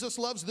much Jesus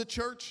loves the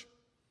church?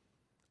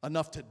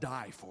 Enough to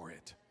die for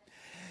it.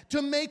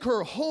 To make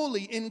her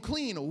holy and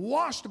clean,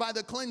 washed by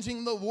the cleansing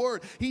of the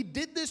word. He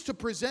did this to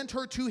present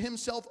her to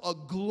himself a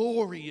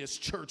glorious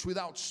church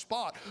without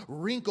spot,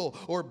 wrinkle,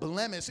 or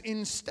blemish.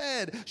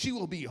 Instead, she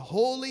will be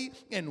holy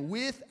and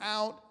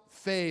without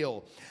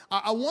fail.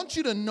 I want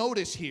you to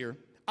notice here,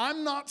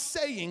 I'm not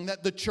saying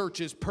that the church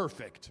is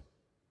perfect.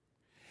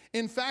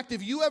 In fact,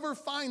 if you ever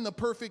find the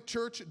perfect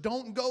church,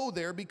 don't go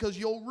there because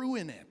you'll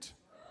ruin it.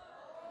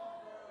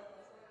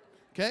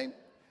 Okay?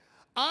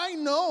 I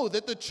know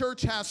that the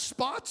church has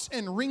spots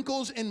and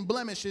wrinkles and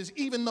blemishes.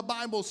 Even the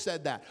Bible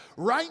said that.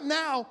 Right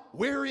now,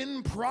 we're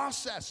in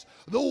process.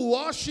 The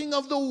washing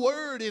of the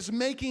word is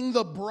making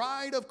the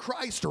bride of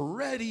Christ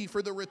ready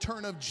for the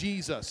return of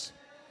Jesus.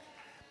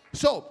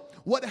 So,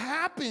 what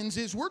happens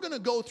is we're going to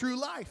go through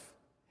life,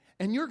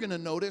 and you're going to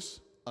notice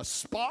a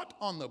spot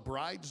on the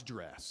bride's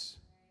dress.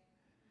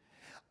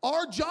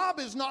 Our job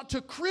is not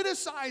to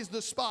criticize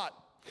the spot.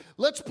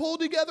 Let's pull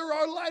together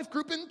our life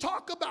group and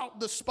talk about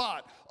the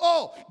spot.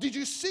 Oh, did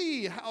you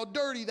see how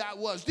dirty that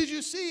was? Did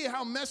you see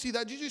how messy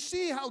that? Did you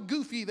see how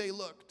goofy they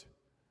looked?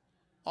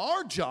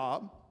 Our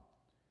job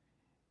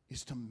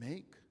is to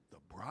make the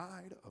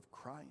bride of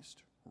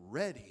Christ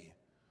ready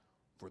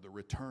for the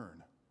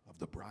return of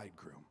the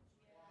bridegroom.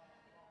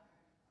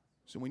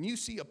 So when you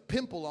see a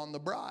pimple on the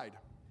bride,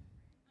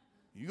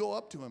 you go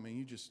up to him and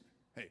you just,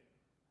 hey,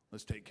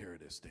 let's take care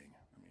of this thing.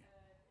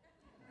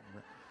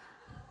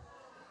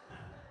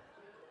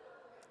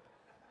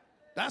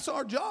 That's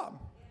our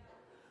job.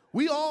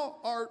 We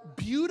all are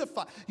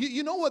beautified.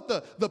 You know what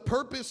the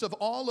purpose of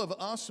all of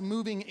us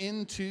moving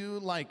into,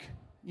 like,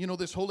 you know,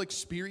 this whole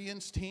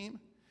experience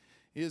team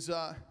is,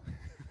 oh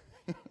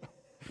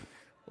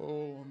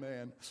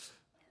man.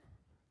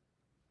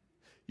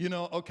 You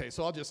know, okay,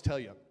 so I'll just tell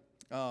you.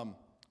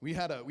 We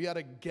had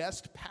a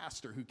guest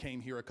pastor who came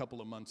here a couple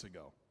of months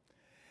ago.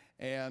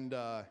 And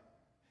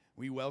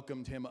we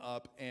welcomed him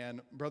up,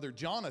 and Brother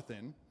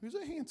Jonathan, who's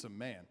a handsome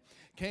man,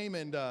 came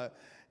and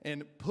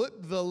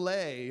put the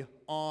lei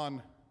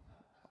on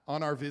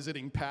our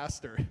visiting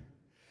pastor.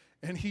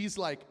 And he's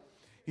like,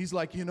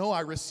 you know,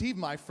 I received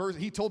my first,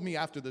 he told me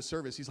after the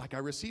service, he's like, I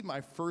received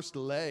my first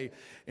lei.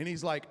 And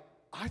he's like,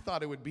 I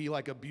thought it would be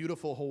like a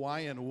beautiful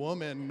Hawaiian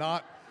woman,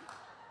 not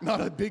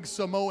a big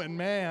Samoan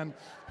man,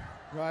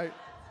 right?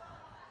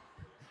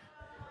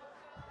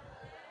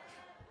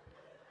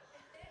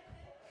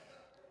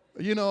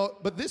 You know,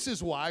 but this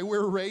is why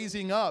we're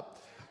raising up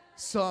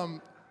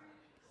some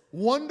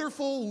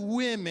wonderful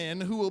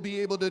women who will be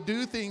able to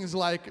do things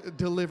like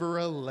deliver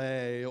a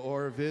lei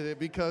or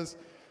because,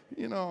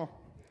 you know,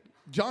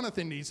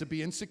 Jonathan needs to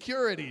be in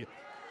security,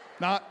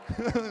 not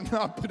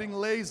putting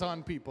leis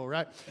on people,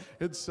 right?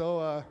 And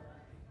so,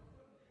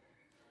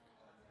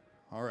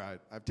 all right,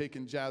 I've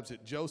taken jabs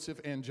at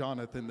Joseph and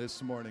Jonathan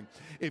this morning.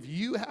 If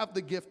you have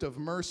the gift of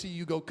mercy,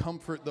 you go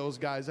comfort those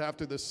guys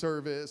after the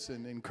service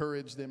and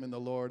encourage them in the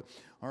Lord.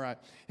 All right,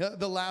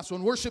 the last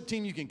one, worship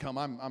team, you can come.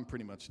 I'm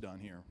pretty much done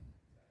here.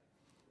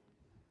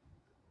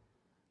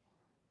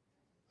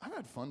 I've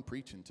had fun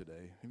preaching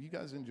today. Have you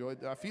guys enjoyed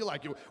that? I feel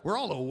like we're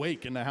all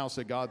awake in the house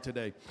of God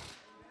today.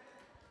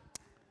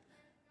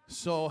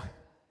 So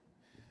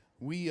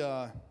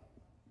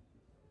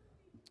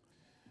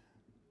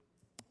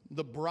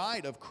the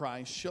bride of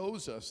Christ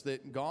shows us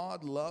that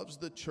God loves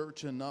the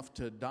church enough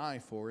to die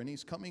for, and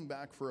he's coming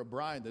back for a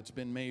bride that's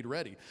been made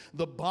ready.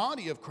 The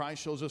body of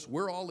Christ shows us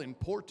we're all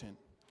important.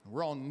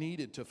 We're all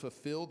needed to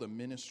fulfill the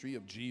ministry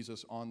of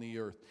Jesus on the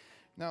earth.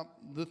 Now,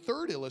 the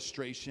third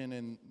illustration,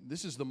 and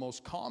this is the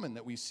most common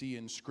that we see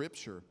in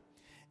Scripture,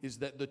 is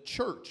that the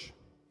church,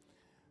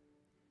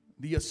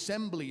 the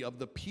assembly of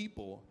the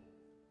people,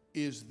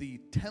 is the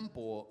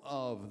temple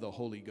of the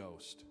Holy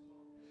Ghost.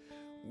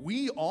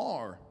 We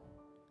are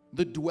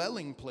the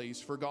dwelling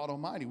place for God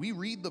Almighty. We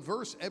read the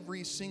verse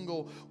every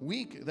single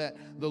week that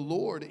the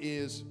Lord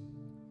is,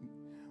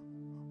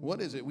 what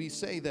is it? We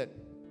say that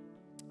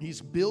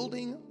he's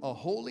building a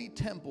holy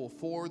temple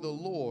for the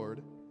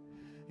Lord.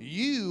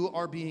 You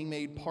are being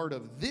made part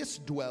of this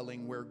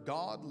dwelling where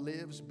God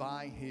lives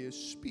by his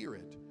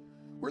Spirit.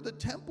 We're the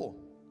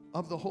temple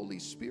of the Holy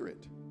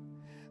Spirit.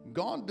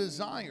 God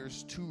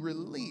desires to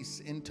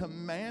release and to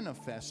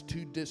manifest,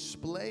 to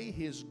display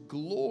his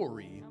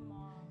glory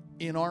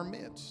in our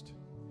midst.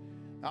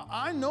 Now,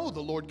 I know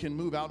the Lord can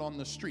move out on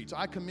the streets.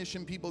 I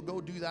commission people,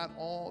 go do that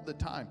all the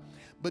time.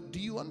 But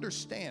do you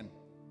understand?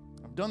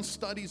 I've done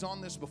studies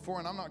on this before,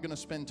 and I'm not going to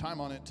spend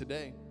time on it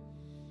today.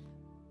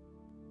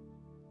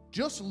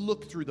 Just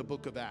look through the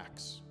book of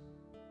Acts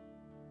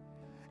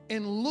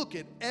and look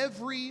at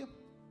every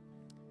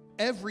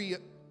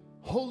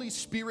Holy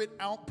Spirit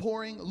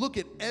outpouring. Look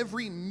at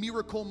every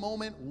miracle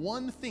moment.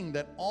 One thing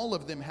that all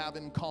of them have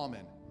in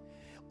common,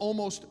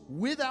 almost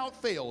without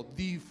fail,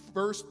 the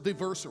verse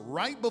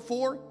right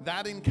before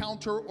that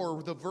encounter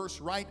or the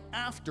verse right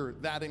after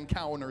that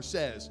encounter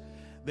says,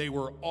 they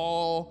were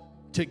all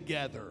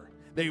together.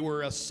 They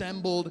were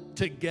assembled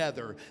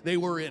together. They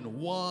were in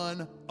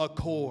one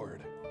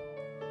accord.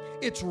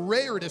 It's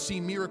rare to see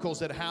miracles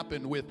that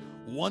happen with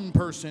one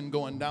person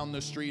going down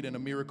the street and a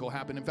miracle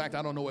happened. In fact,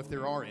 I don't know if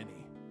there are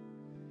any.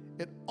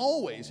 It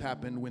always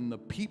happened when the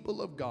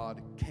people of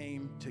God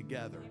came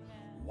together.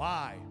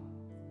 Why?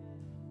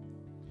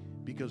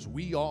 Because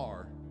we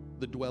are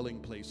the dwelling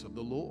place of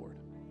the Lord.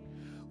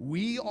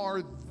 We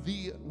are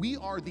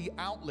the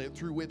outlet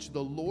through which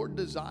the Lord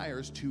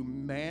desires to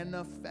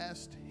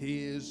manifest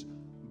his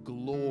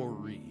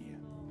glory.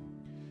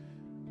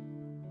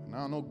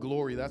 Now, I know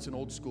glory, that's an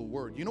old school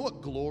word. You know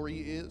what glory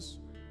is?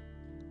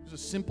 There's a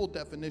simple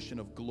definition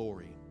of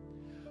glory.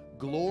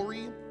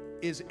 Glory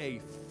is a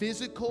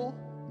physical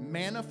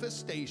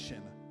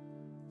manifestation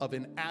of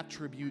an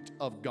attribute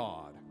of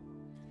God.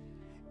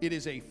 It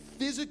is a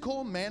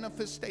physical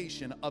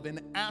manifestation of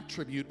an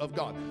attribute of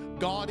God.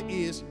 God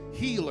is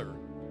healer.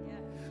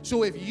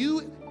 So if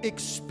you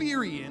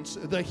experience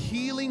the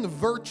healing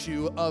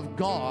virtue of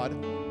God,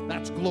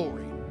 that's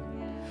glory.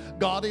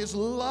 God is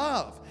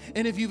love.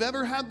 And if you've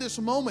ever had this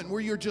moment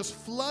where you're just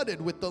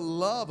flooded with the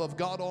love of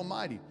God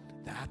Almighty,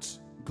 that's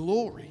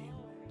glory.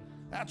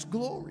 That's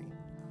glory.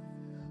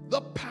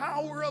 The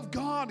power of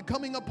God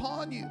coming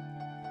upon you,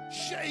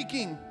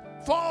 shaking,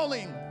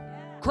 falling,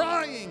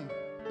 crying,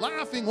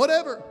 laughing,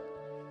 whatever.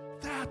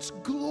 That's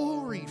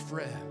glory,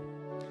 Fred.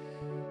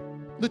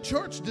 The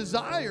church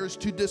desires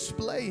to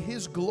display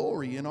His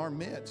glory in our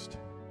midst.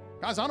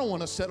 Guys, I don't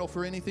want to settle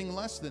for anything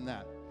less than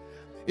that.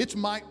 It's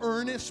my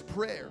earnest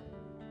prayer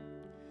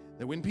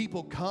that when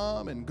people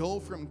come and go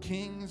from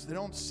Kings, they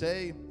don't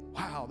say,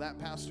 wow, that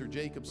Pastor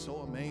Jacob's so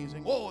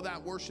amazing. Oh,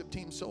 that worship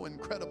team's so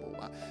incredible.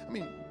 I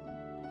mean,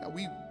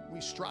 we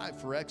strive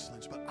for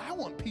excellence, but I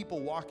want people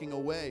walking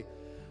away,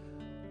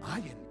 I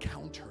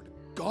encountered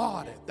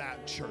God at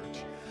that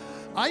church.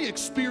 I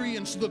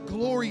experienced the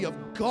glory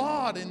of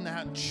God in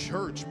that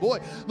church. Boy,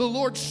 the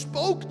Lord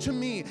spoke to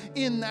me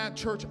in that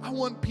church. I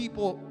want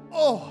people,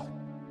 oh,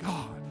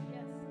 God,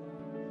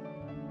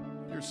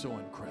 you're so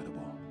incredible.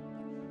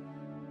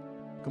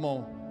 Come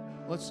on,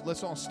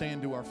 let's all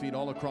stand to our feet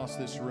all across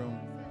this room.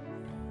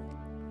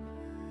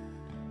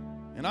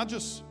 And I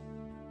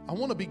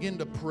want to begin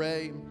to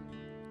pray.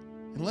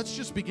 And let's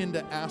just begin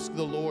to ask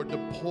the Lord to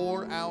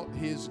pour out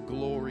His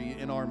glory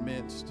in our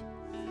midst.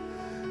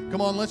 Come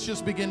on, let's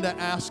just begin to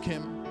ask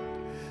Him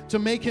to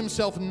make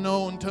Himself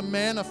known, to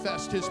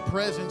manifest His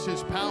presence,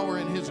 His power,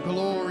 and His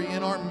glory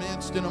in our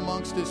midst and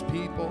amongst His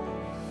people.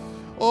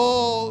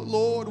 Oh,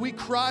 Lord, we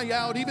cry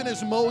out, even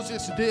as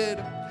Moses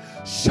did,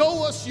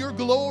 show us your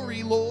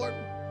glory, Lord.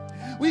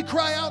 We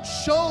cry out,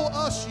 show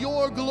us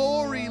your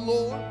glory,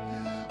 Lord.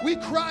 We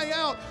cry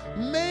out,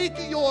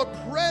 make your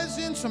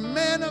presence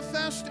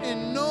manifest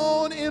and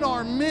known in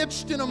our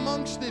midst and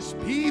amongst this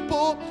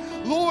people.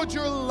 Lord,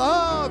 your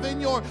love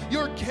and your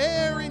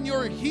care and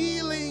your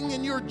healing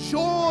and your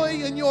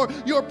joy and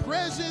your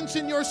presence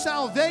and your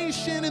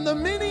salvation and the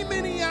many,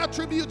 many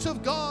attributes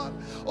of God.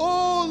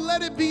 Oh,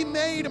 let it be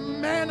made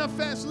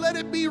manifest. Let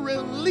it be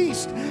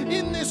released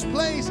in this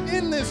place,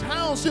 in this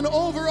house, and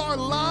over our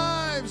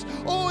lives.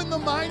 Oh, in the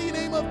mighty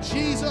name of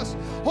Jesus.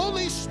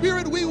 Holy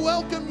Spirit, we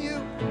welcome you.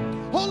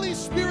 Holy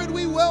Spirit,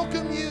 we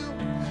welcome you.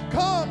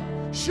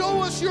 Come,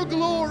 show us your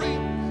glory.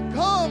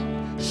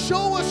 Come,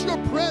 show us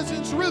your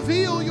presence.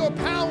 Reveal your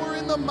power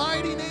in the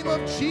mighty name of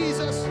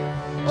Jesus.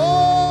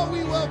 Oh,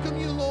 we welcome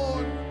you,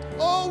 Lord.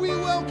 Oh, we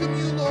welcome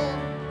you, Lord.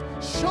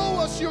 Show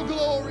us your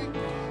glory.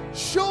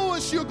 Show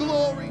us your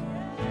glory.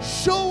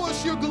 Show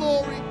us your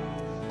glory.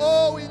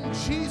 Oh, in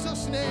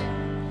Jesus'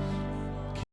 name.